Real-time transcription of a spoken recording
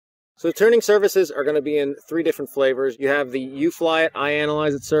So tuning services are going to be in 3 different flavors. You have the You Fly It, I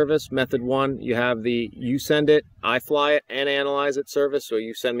Analyze It service, method 1. You have the You Send It, I Fly It, and Analyze It service, so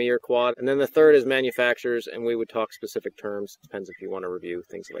you send me your quad. And then the third is manufacturers, and we would talk specific terms. Depends if you want to review,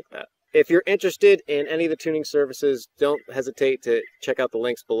 things like that. If you're interested in any of the tuning services, don't hesitate to check out the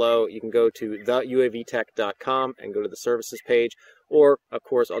links below. You can go to theuavtech.com and go to the services page, or, of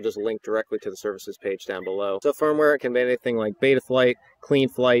course, I'll just link directly to the services page down below. So firmware, it can be anything like Betaflight, Clean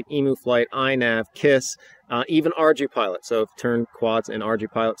Flight, Emu Flight, iNav, KISS, even Ardupilot. So turn quads in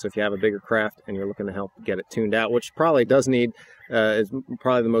Ardupilot. So if you have a bigger craft and you're looking to help get it tuned out, which probably does need, is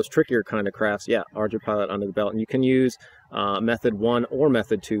probably the most trickier kind of crafts, yeah, Ardupilot under the belt. And you can use method 1 or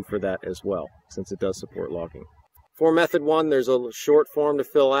method 2 for that as well, since it does support logging. For method 1, there's a short form to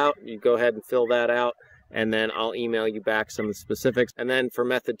fill out. You go ahead and fill that out, and then I'll email you back some of the specifics. And then for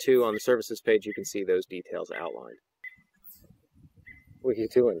method 2 on the services page, you can see those details outlined. What are you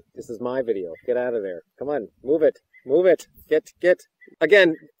doing? This is my video. Get out of there. Come on, move it. Move it. Get.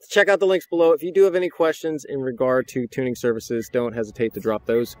 Again, check out the links below. If you do have any questions in regard to tuning services, don't hesitate to drop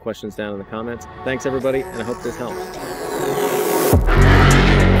those questions down in the comments. Thanks, everybody, and I hope this helps.